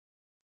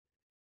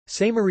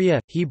Samaria,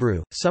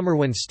 Hebrew,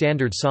 Sumerwan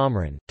Standard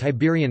Samran,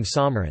 Tiberian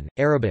Samran,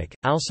 Arabic,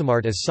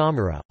 Alsamart as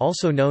Samara,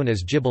 also known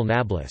as Jibal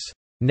Nablus,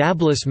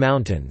 Nablus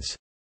Mountains,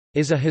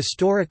 is a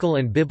historical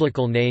and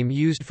biblical name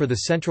used for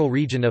the central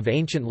region of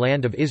ancient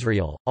land of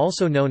Israel,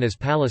 also known as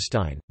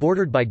Palestine,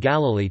 bordered by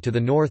Galilee to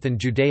the north and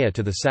Judea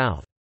to the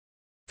south.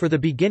 For the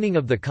beginning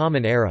of the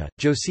Common Era,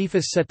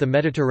 Josephus set the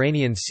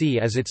Mediterranean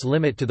Sea as its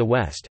limit to the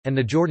west, and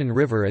the Jordan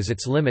River as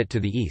its limit to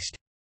the east.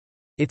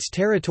 Its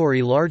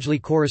territory largely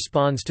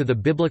corresponds to the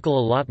biblical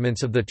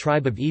allotments of the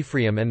tribe of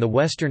Ephraim and the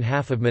western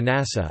half of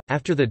Manasseh.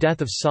 After the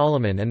death of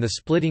Solomon and the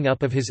splitting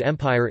up of his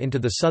empire into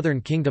the southern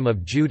kingdom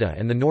of Judah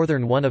and the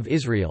northern one of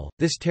Israel,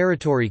 this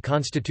territory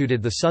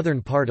constituted the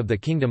southern part of the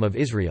kingdom of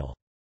Israel.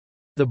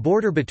 The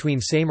border between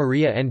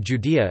Samaria and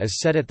Judea is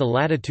set at the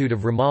latitude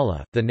of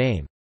Ramallah. The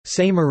name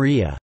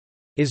Samaria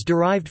is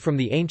derived from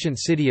the ancient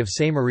city of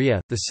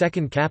Samaria, the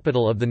second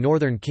capital of the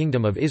northern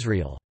kingdom of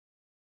Israel.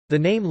 The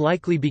name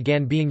likely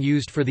began being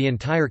used for the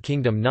entire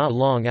kingdom not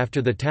long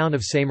after the town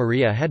of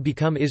Samaria had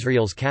become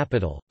Israel's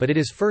capital, but it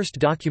is first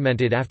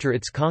documented after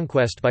its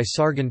conquest by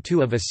Sargon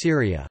II of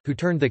Assyria, who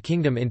turned the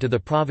kingdom into the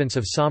province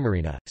of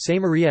Samaria.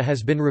 Samaria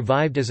has been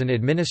revived as an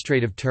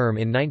administrative term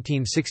in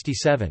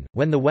 1967,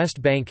 when the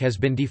West Bank has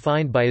been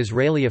defined by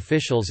Israeli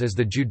officials as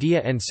the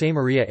Judea and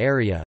Samaria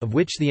area, of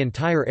which the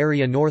entire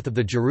area north of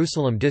the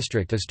Jerusalem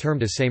district is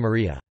termed as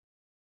Samaria.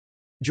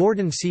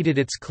 Jordan ceded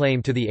its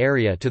claim to the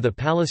area to the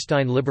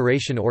Palestine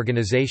Liberation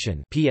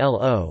Organization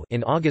 (PLO)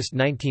 in August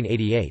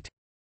 1988.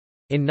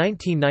 In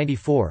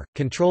 1994,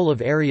 control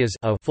of areas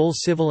A full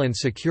civil and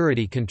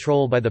security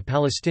control by the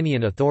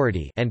Palestinian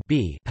Authority and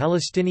B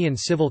Palestinian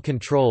civil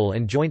control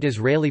and joint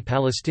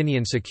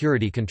Israeli-Palestinian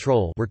security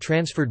control were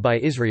transferred by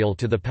Israel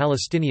to the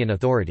Palestinian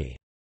Authority.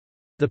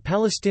 The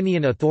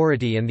Palestinian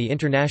Authority and the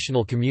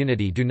international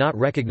community do not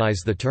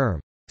recognize the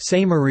term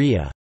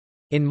Samaria.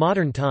 In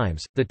modern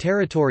times, the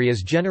territory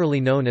is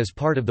generally known as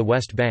part of the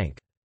West Bank.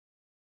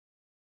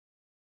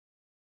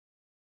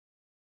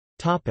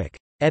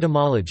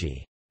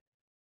 Etymology.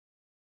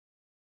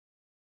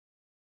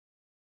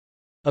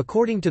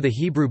 According to the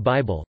Hebrew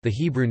Bible, the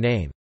Hebrew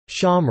name,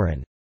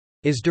 Shomron,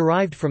 is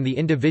derived from the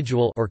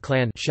individual or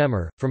clan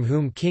Shemer, from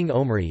whom King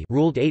Omri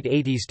ruled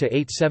 880s to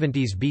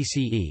 870s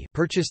BCE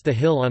purchased the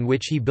hill on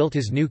which he built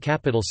his new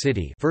capital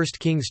city 1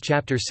 Kings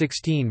chapter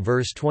 16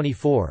 verse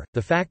 24.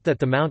 The fact that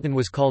the mountain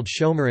was called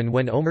Shomeron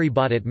when Omri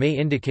bought it may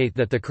indicate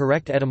that the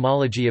correct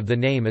etymology of the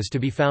name is to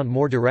be found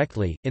more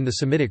directly, in the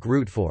Semitic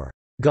root for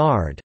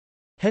guard,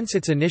 hence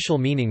its initial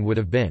meaning would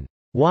have been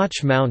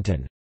watch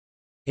mountain.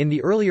 In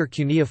the earlier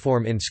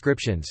cuneiform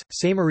inscriptions,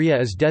 Samaria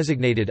is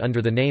designated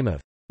under the name of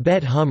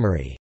Bet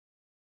Humri,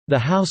 the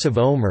house of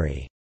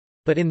Omri,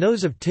 but in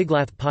those of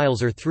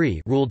Tiglath-Pileser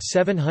III ruled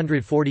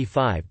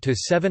 745 to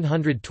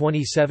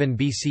 727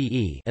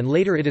 BCE, and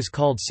later it is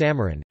called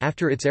Samaran,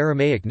 after its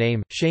Aramaic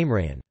name,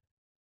 Shamrayan.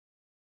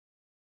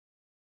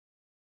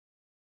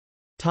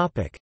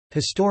 Topic: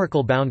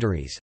 Historical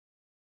boundaries.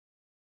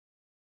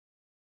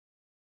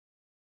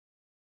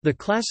 The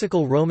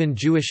classical Roman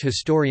Jewish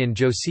historian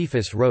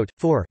Josephus wrote,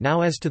 "For now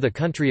as to the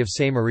country of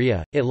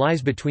Samaria, it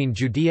lies between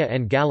Judea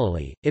and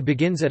Galilee, it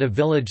begins at a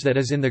village that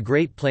is in the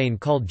great plain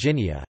called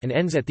Ginia, and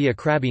ends at the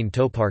Acrabbene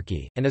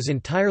toparchy, and is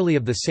entirely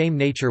of the same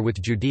nature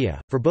with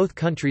Judea, for both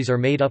countries are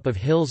made up of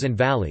hills and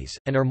valleys,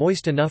 and are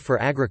moist enough for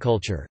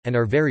agriculture, and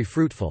are very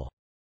fruitful.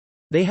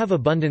 They have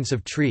abundance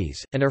of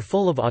trees, and are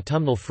full of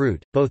autumnal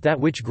fruit, both that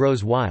which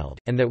grows wild,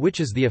 and that which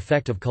is the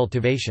effect of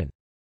cultivation.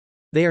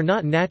 They are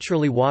not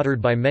naturally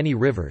watered by many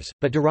rivers,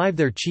 but derive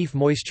their chief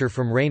moisture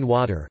from rain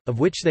water, of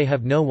which they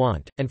have no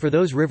want, and for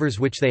those rivers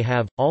which they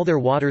have, all their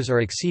waters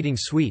are exceeding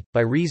sweet,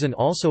 by reason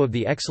also of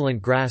the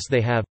excellent grass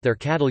they have, their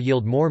cattle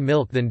yield more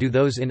milk than do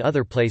those in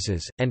other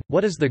places, and,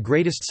 what is the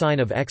greatest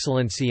sign of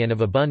excellency and of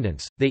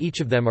abundance, they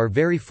each of them are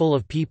very full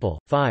of people."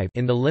 5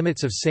 In the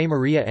limits of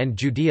Samaria and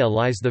Judea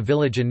lies the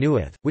village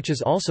Anuath, which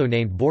is also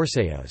named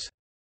Borseos.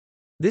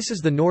 This is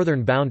the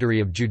northern boundary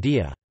of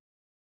Judea.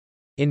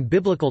 In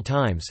biblical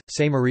times,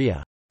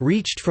 Samaria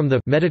reached from the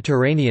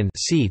Mediterranean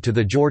Sea to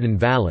the Jordan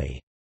Valley,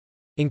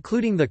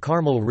 including the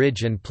Carmel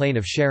Ridge and plain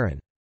of Sharon.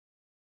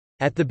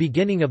 At the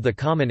beginning of the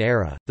Common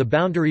Era, the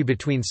boundary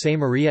between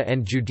Samaria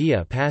and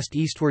Judea passed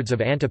eastwards of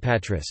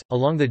Antipatris,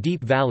 along the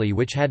deep valley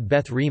which had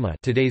Beth Rima,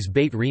 today's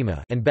Beit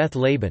Rima, and Beth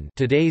Laban,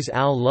 today's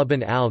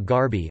Al-Luban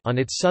al-Garbi, on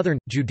its southern,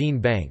 Judean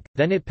bank.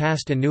 Then it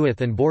passed Anuath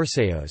and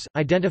Borseos,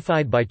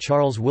 identified by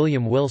Charles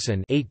William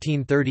Wilson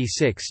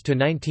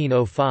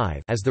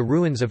 (1836–1905) as the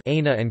ruins of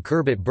Aina and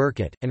Khirbet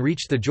Burkut, and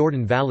reached the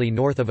Jordan Valley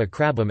north of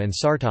Akrabim and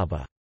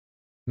Sartaba.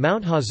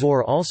 Mount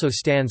Hazor also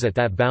stands at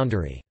that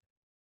boundary.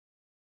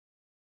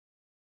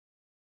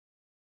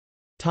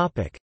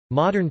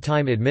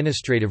 Modern-time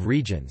administrative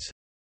regions.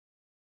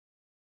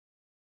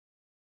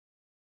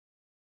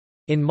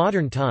 In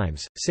modern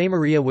times,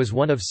 Samaria was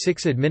one of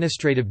 6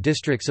 administrative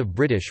districts of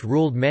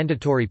British-ruled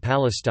Mandatory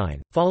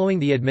Palestine. Following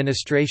the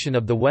administration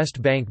of the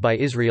West Bank by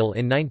Israel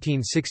in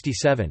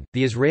 1967,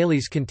 the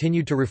Israelis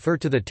continued to refer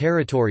to the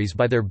territories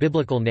by their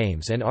biblical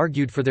names and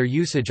argued for their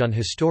usage on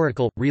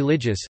historical,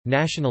 religious,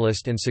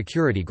 nationalist and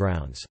security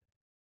grounds.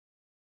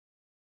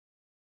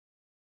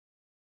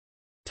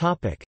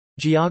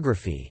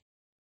 Geography.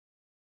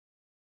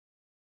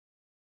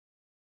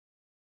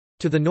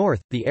 To the north,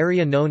 the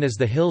area known as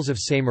the Hills of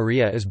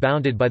Samaria is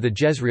bounded by the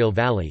Jezreel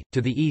Valley, to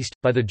the east,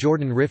 by the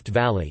Jordan Rift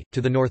Valley, to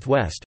the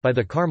northwest, by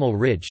the Carmel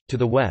Ridge, to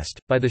the west,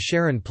 by the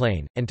Sharon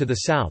Plain, and to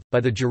the south,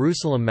 by the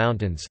Jerusalem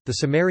Mountains. The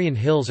Samarian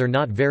hills are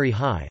not very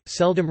high,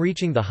 seldom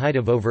reaching the height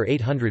of over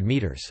 800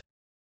 meters.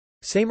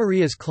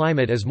 Samaria's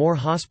climate is more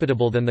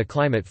hospitable than the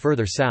climate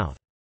further south.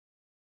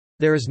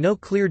 There is no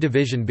clear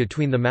division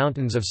between the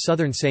mountains of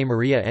southern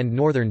Samaria and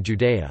northern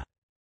Judea.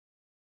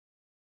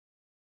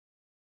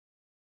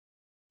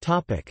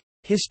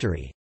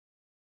 History.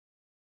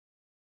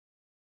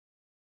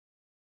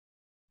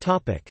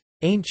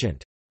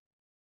 Ancient.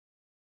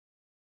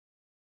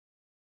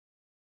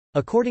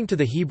 According to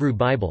the Hebrew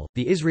Bible,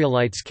 the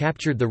Israelites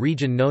captured the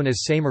region known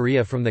as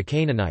Samaria from the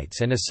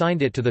Canaanites and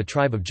assigned it to the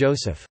tribe of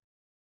Joseph.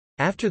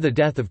 After the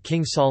death of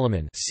King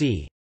Solomon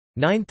c.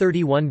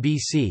 931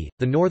 BC,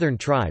 the northern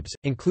tribes,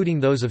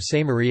 including those of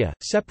Samaria,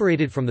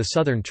 separated from the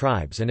southern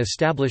tribes and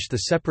established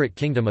the separate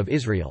kingdom of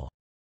Israel.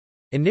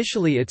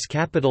 Initially its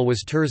capital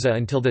was Tirzah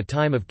until the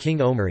time of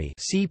King Omri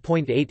c.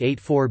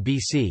 884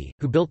 BC,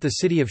 who built the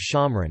city of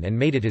Shomron and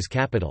made it his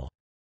capital.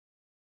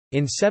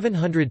 In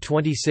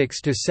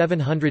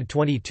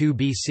 726–722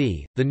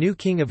 BC, the new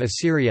king of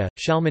Assyria,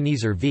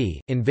 Shalmaneser V,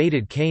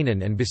 invaded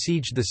Canaan and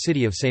besieged the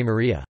city of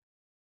Samaria.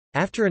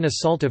 After an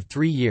assault of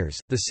 3 years,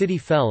 the city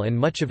fell and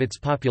much of its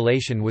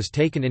population was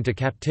taken into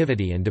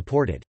captivity and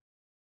deported.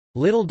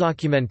 Little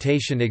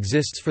documentation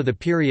exists for the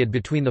period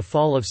between the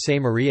fall of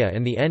Samaria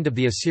and the end of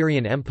the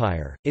Assyrian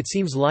Empire. It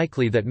seems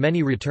likely that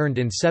many returned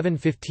in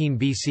 715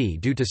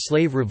 BC due to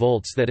slave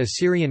revolts that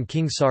Assyrian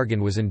king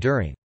Sargon was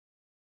enduring.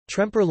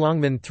 Tremper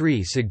Longman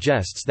III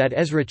suggests that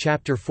Ezra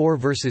chapter 4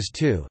 verses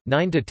 2,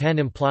 9–10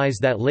 implies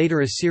that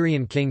later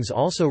Assyrian kings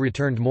also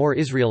returned more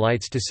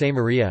Israelites to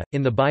Samaria.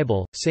 In the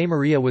Bible,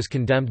 Samaria was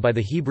condemned by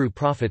the Hebrew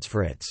prophets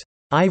for its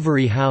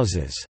ivory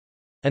houses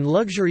and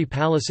luxury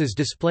palaces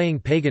displaying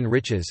pagan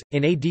riches.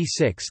 In AD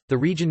 6, the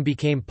region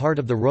became part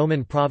of the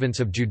Roman province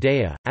of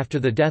Judea, after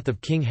the death of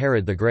King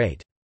Herod the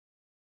Great.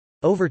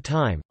 Over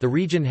time, the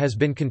region has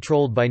been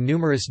controlled by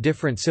numerous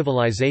different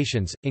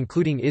civilizations,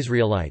 including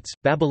Israelites,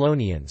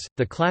 Babylonians,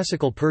 the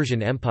classical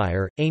Persian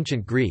Empire,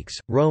 ancient Greeks,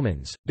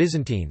 Romans,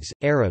 Byzantines,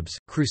 Arabs,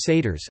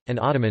 Crusaders, and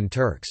Ottoman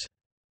Turks.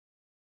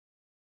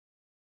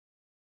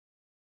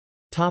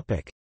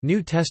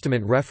 New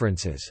Testament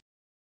references.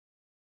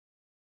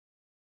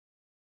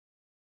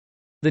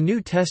 The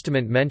New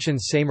Testament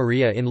mentions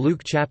Samaria in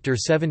Luke chapter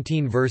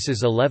 17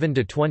 verses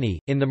 11–20,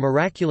 in the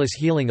miraculous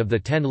healing of the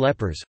 10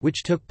 lepers,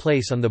 which took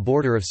place on the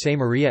border of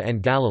Samaria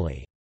and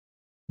Galilee.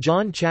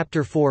 John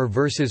chapter 4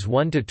 verses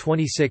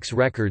 1–26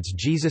 records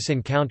Jesus'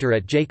 encounter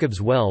at Jacob's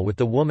well with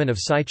the woman of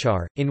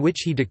Sychar, in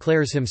which he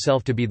declares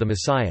himself to be the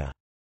Messiah.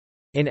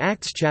 In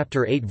Acts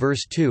chapter 8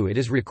 verse 2 it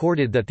is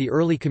recorded that the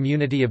early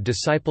community of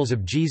disciples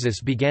of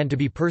Jesus began to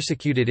be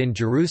persecuted in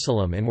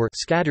Jerusalem and were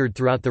scattered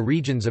throughout the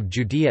regions of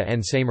Judea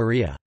and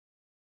Samaria.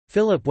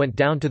 Philip went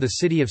down to the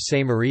city of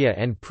Samaria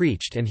and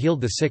preached and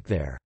healed the sick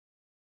there.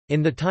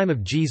 In the time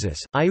of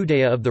Jesus,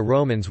 Iudea of the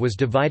Romans was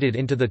divided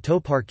into the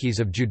toparchies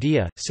of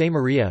Judea,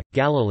 Samaria,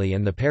 Galilee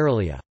and the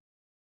Paralia.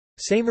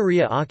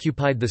 Samaria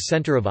occupied the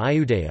center of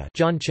Iudea.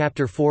 John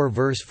chapter 4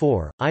 verse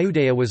 4.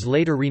 Iudea was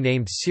later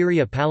renamed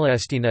Syria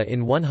Palestina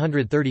in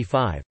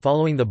 135,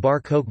 following the Bar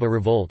Kokhba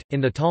revolt.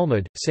 In the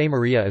Talmud,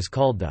 Samaria is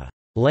called the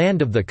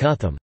land of the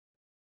Cuthim.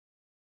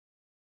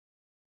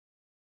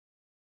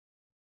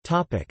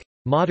 Topic: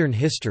 Modern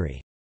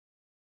history.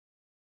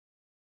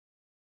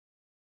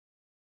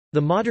 The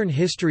modern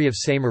history of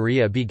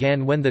Samaria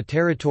began when the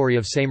territory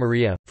of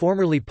Samaria,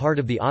 formerly part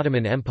of the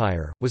Ottoman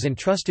Empire, was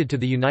entrusted to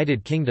the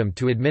United Kingdom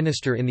to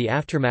administer in the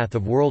aftermath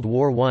of World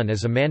War I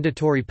as a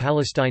mandatory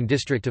Palestine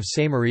district of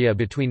Samaria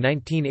between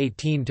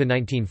 1918 to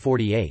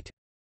 1948.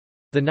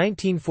 The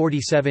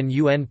 1947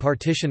 UN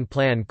partition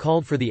plan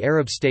called for the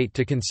Arab state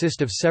to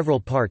consist of several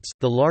parts,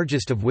 the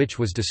largest of which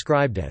was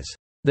described as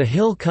the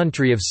hill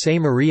country of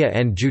Samaria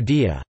and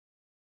Judea.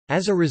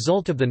 As a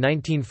result of the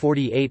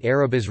 1948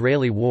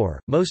 Arab-Israeli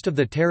War, most of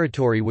the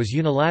territory was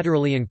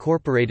unilaterally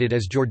incorporated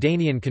as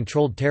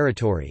Jordanian-controlled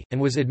territory, and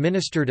was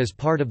administered as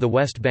part of the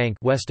West Bank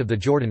west of the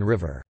Jordan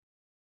River.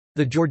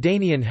 The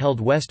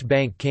Jordanian-held West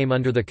Bank came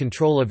under the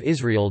control of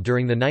Israel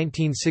during the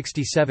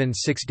 1967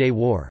 Six-Day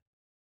War.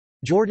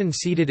 Jordan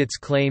ceded its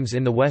claims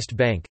in the West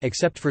Bank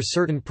except for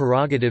certain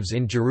prerogatives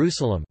in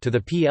Jerusalem to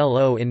the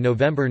PLO in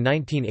November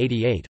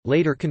 1988,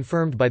 later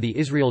confirmed by the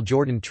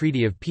Israel-Jordan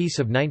Treaty of Peace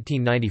of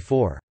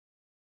 1994.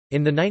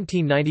 In the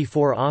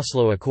 1994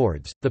 Oslo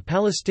Accords, the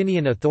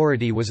Palestinian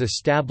Authority was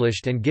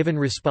established and given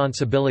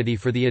responsibility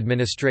for the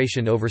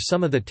administration over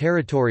some of the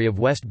territory of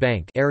West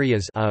Bank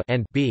areas A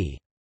and B.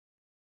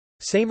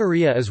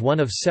 Samaria is one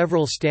of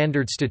several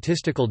standard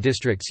statistical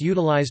districts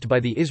utilized by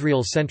the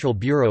Israel Central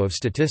Bureau of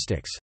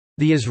Statistics.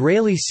 The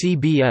Israeli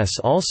CBS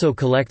also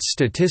collects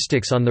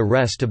statistics on the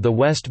rest of the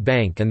West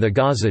Bank and the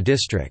Gaza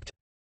district.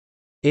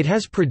 It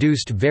has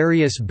produced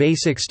various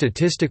basic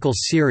statistical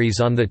series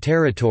on the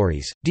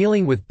territories,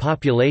 dealing with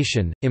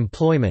population,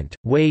 employment,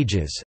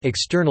 wages,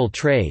 external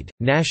trade,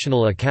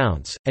 national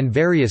accounts, and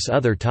various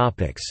other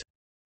topics.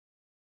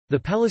 The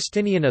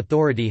Palestinian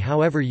Authority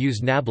however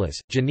used Nablus,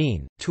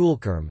 Jenin,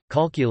 Tulkarm,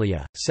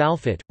 Qalqilia,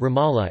 Salfat,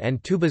 Ramallah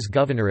and Tubas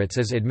governorates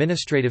as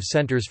administrative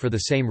centers for the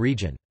same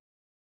region.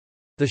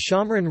 The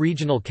Shomron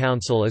Regional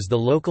Council is the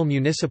local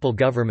municipal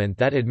government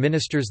that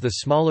administers the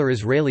smaller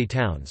Israeli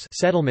towns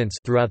settlements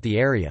throughout the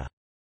area.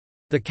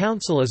 The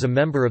council is a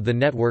member of the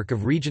network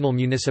of regional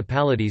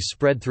municipalities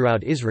spread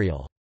throughout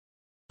Israel.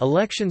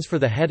 Elections for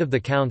the head of the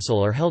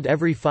council are held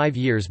every 5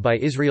 years by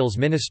Israel's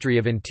Ministry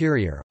of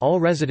Interior.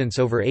 All residents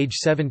over age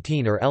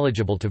 17 are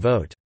eligible to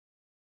vote.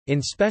 In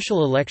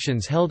special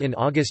elections held in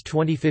August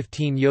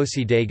 2015,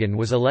 Yossi Dagan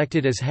was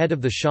elected as head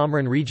of the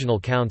Shomron Regional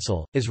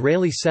Council.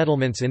 Israeli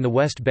settlements in the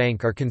West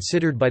Bank are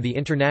considered by the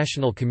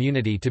international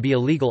community to be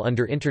illegal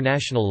under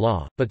international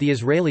law, but the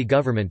Israeli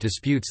government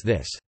disputes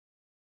this.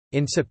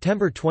 In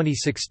September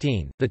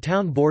 2016, the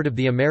town board of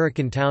the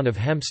American town of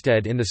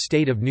Hempstead in the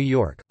state of New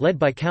York, led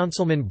by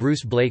Councilman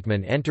Bruce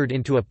Blakeman, entered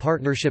into a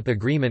partnership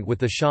agreement with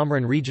the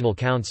Shomron Regional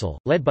Council,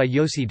 led by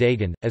Yossi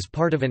Dagan, as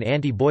part of an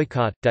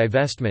anti-boycott,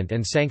 divestment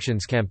and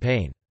sanctions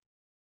campaign.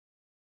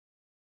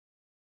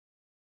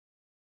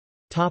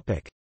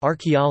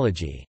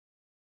 Archaeology.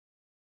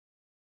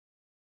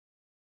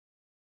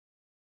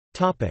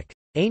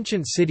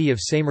 Ancient city of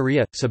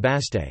Samaria,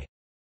 Sebaste.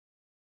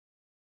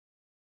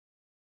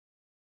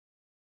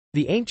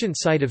 The ancient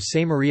site of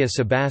Samaria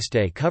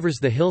Sebaste covers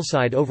the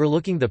hillside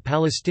overlooking the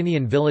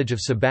Palestinian village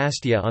of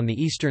Sebastia on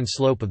the eastern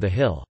slope of the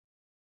hill.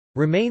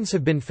 Remains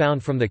have been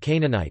found from the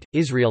Canaanite,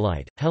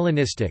 Israelite,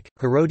 Hellenistic,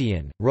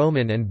 Herodian,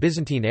 Roman and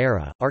Byzantine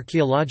era.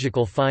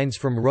 Archaeological finds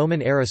from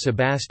Roman-era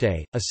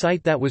Sebaste, a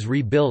site that was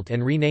rebuilt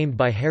and renamed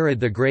by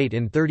Herod the Great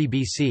in 30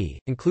 BC,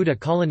 include a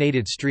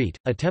colonnaded street,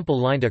 a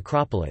temple-lined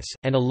acropolis,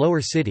 and a lower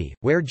city,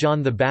 where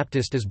John the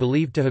Baptist is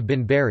believed to have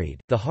been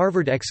buried. The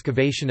Harvard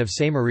excavation of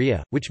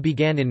Samaria, which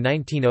began in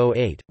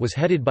 1908, was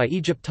headed by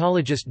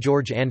Egyptologist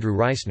George Andrew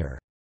Reisner.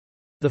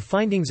 The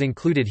findings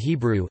included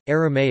Hebrew,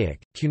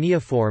 Aramaic,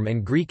 cuneiform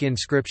and Greek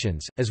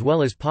inscriptions, as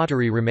well as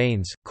pottery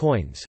remains,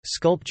 coins,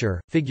 sculpture,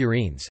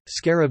 figurines,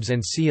 scarabs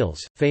and seals,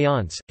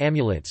 faience,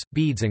 amulets,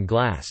 beads and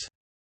glass.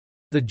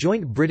 The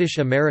joint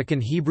British-American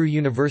Hebrew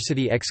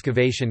University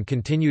excavation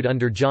continued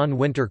under John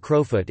Winter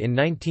Crowfoot in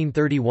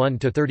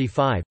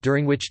 1931–35,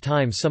 during which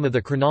time some of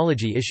the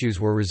chronology issues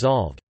were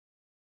resolved.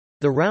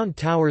 The round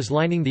towers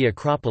lining the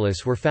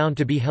Acropolis were found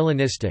to be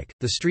Hellenistic,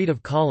 the Street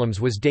of Columns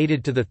was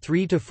dated to the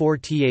 3 to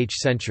 4th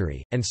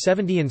century, and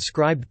 70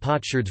 inscribed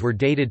potsherds were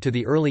dated to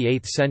the early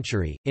 8th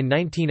century. In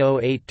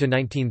 1908 to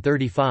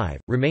 1935,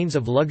 remains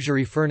of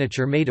luxury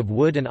furniture made of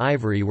wood and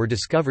ivory were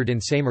discovered in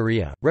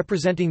Samaria,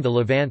 representing the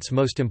Levant's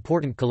most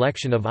important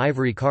collection of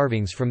ivory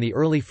carvings from the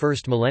early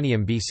 1st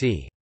millennium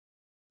BC.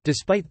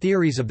 Despite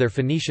theories of their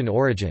Phoenician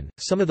origin,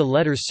 some of the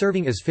letters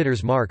serving as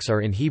fitters' marks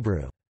are in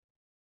Hebrew.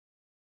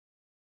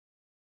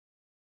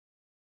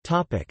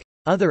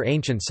 Other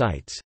ancient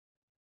sites.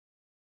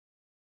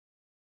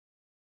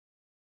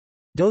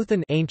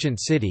 Dothan, ancient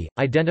city,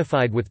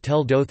 identified with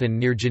Tel Dothan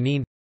near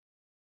Jenin.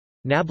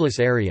 Nablus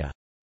area.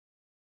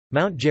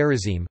 Mount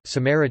Gerizim,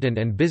 Samaritan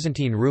and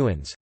Byzantine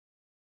ruins.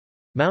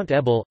 Mount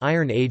Ebal,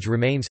 Iron Age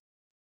remains.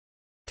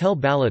 Tel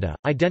Balada,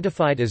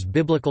 identified as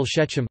biblical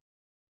Shechem.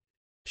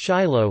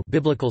 Shiloh,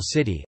 biblical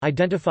city,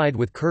 identified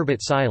with Khirbet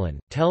Silon,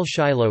 Tel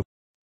Shiloh.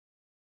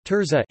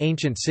 Tirzah,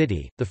 ancient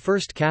city, the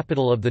first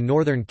capital of the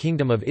northern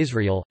kingdom of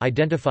Israel,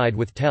 identified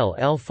with Tel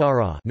El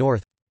Farah,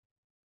 north.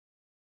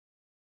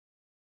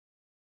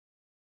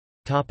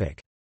 Topic: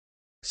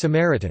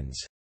 Samaritans.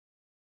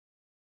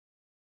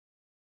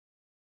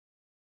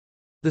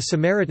 The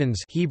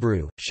Samaritans,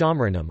 Hebrew,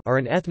 Shomronim, are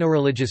an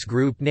ethnoreligious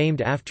group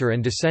named after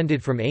and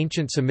descended from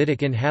ancient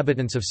Semitic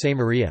inhabitants of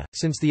Samaria,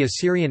 since the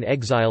Assyrian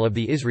exile of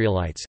the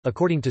Israelites,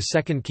 according to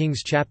 2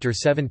 Kings chapter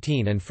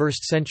 17 and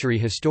 1st century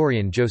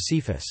historian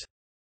Josephus.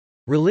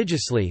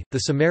 Religiously,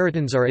 the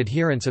Samaritans are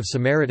adherents of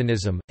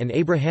Samaritanism, an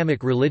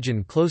Abrahamic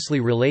religion closely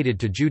related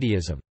to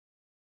Judaism.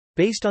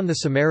 Based on the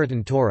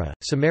Samaritan Torah,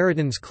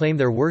 Samaritans claim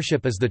their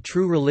worship as the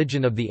true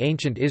religion of the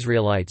ancient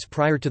Israelites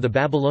prior to the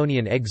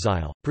Babylonian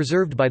exile,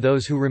 preserved by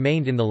those who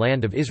remained in the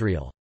land of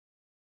Israel.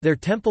 Their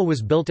temple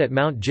was built at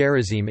Mount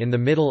Gerizim in the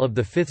middle of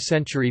the 5th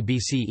century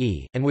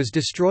BCE, and was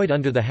destroyed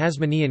under the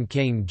Hasmonean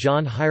king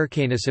John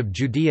Hyrcanus of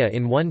Judea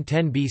in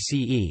 110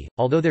 BCE,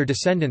 although their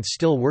descendants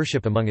still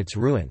worship among its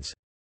ruins.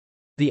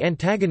 The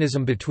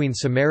antagonism between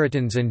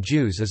Samaritans and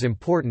Jews is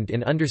important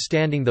in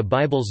understanding the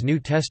Bible's New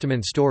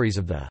Testament stories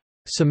of the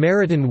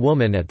Samaritan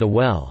woman at the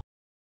well,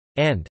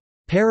 and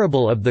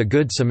Parable of the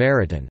Good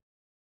Samaritan.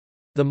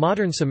 The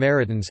modern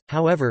Samaritans,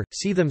 however,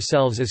 see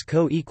themselves as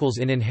co-equals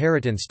in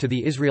inheritance to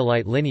the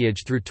Israelite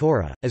lineage through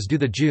Torah, as do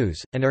the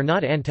Jews, and are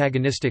not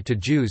antagonistic to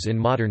Jews in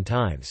modern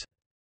times.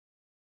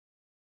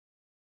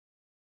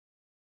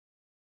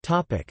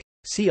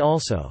 See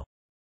also: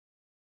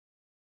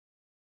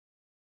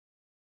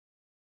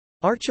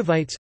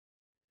 Archivites,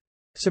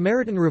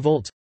 Samaritan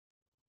revolts,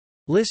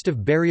 List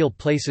of burial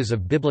places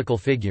of biblical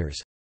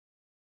figures,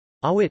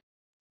 Awit,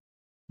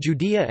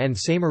 Judea and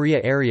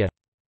Samaria area.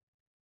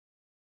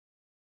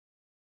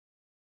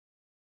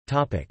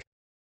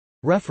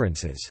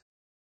 References.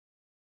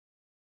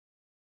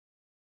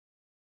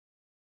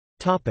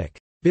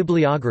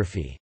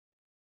 Bibliography.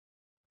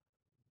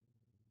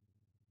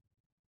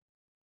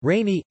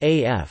 Rainey,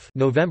 A. F.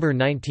 November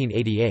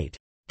 1988.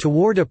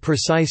 Toward a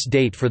Precise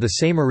Date for the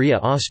Samaria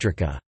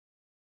Ostraca.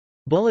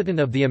 Bulletin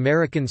of the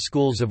American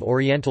Schools of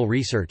Oriental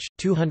Research,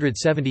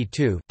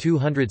 272,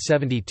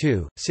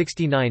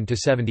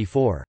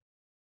 69–74.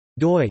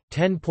 doi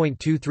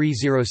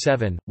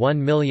 10.2307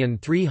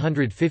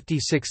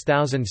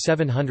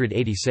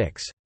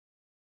 1356786.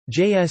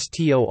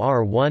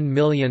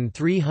 JSTOR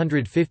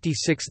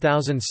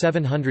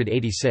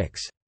 1356786.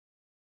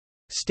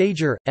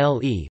 Stager,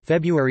 L. E.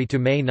 February to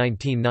May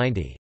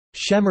 1990.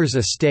 Schemmer's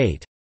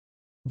Estate.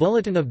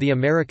 Bulletin of the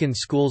American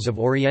Schools of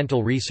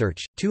Oriental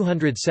Research,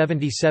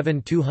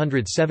 277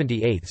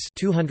 278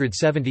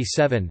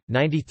 277,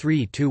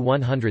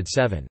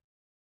 93–107.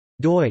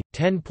 doi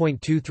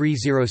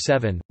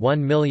 10.2307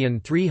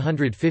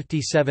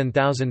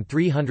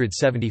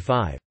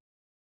 1357375.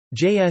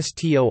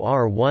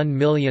 JSTOR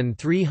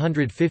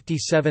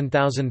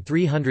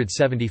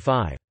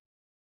 1357375.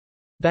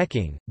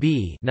 Becking,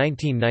 B.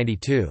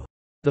 1992.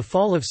 The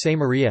Fall of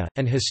Samaria,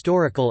 An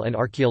Historical and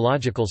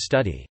Archaeological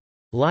Study.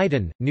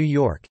 Leiden, New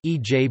York, E.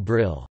 J.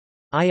 Brill.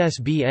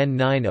 ISBN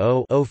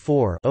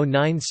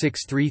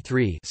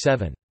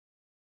 90-04-09633-7.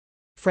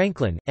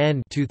 Franklin,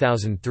 N.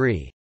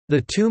 2003.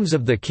 The Tombs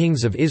of the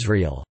Kings of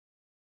Israel.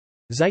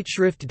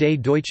 Zeitschrift des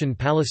Deutschen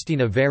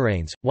Palästina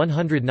Vereins,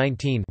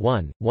 119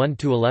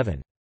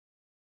 1–11.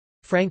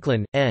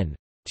 Franklin, N.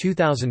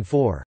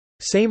 2004.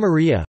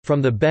 Samaria,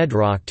 From the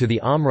Bedrock to the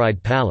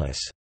Omride Palace.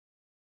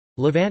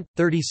 Levant,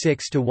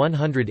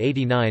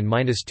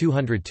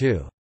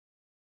 36–189–202.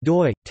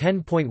 doi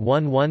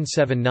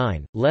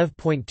 10.1179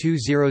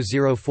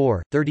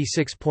 lev.2004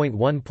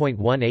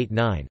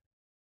 36.1.189.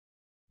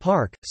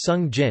 Park,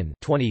 Sung Jin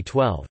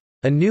 2012.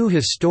 A New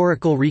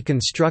Historical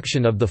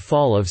Reconstruction of the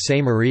Fall of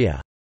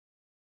Samaria.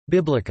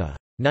 Biblica.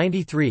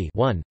 93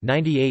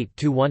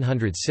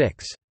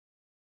 98–106.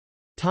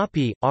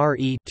 Tapi, R.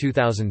 E.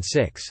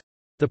 2006.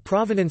 The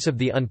Provenance of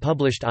the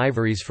Unpublished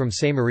Ivories from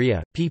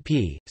Samaria,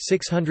 pp.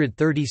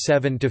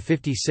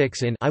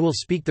 637–56 in I Will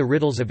Speak the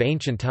Riddles of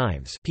Ancient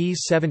Times,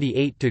 ps.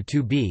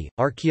 78–2b,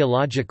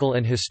 Archaeological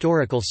and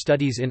Historical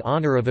Studies in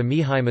honor of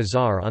Amihai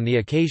Mazar on the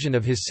occasion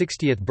of his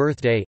 60th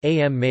birthday,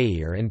 A. M.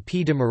 Meir and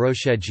P. de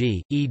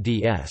Marochegi,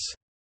 eds.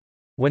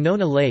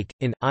 Winona Lake,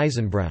 in,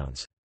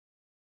 Eisenbrowns.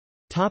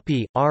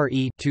 Tapi, R.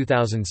 E.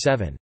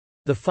 2007.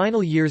 The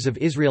Final Years of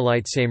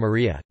Israelite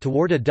Samaria,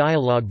 Toward a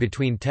Dialogue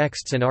Between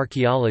Texts and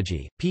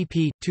Archaeology,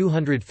 pp.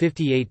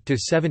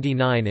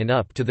 258–79 in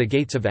Up to the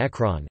Gates of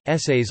Ekron,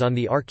 Essays on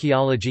the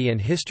Archaeology and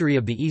History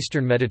of the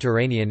Eastern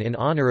Mediterranean in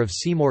honor of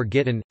Seymour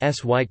Gitton,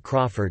 S. White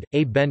Crawford,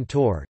 A. Ben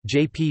Tor,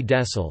 J. P.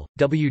 Dessel,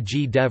 W.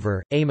 G.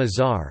 Dever, A.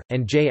 Mazar,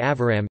 and J.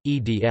 Avaram,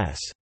 eds.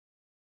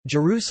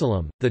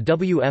 Jerusalem, the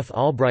W. F.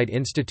 Albright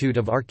Institute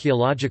of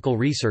Archaeological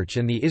Research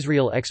and the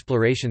Israel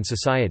Exploration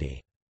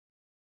Society.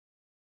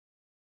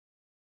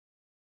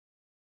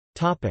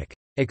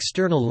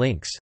 External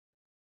links.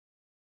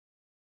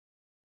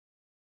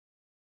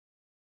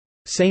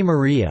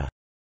 Samaria.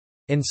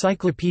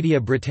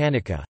 Encyclopædia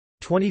Britannica.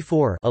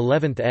 24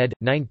 11th ed.,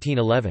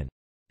 1911.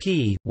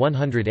 p.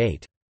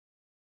 108.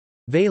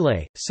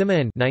 Vele,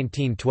 Simeon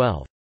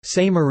 1912.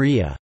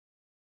 Samaria.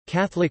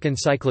 Catholic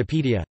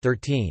Encyclopedia,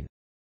 13.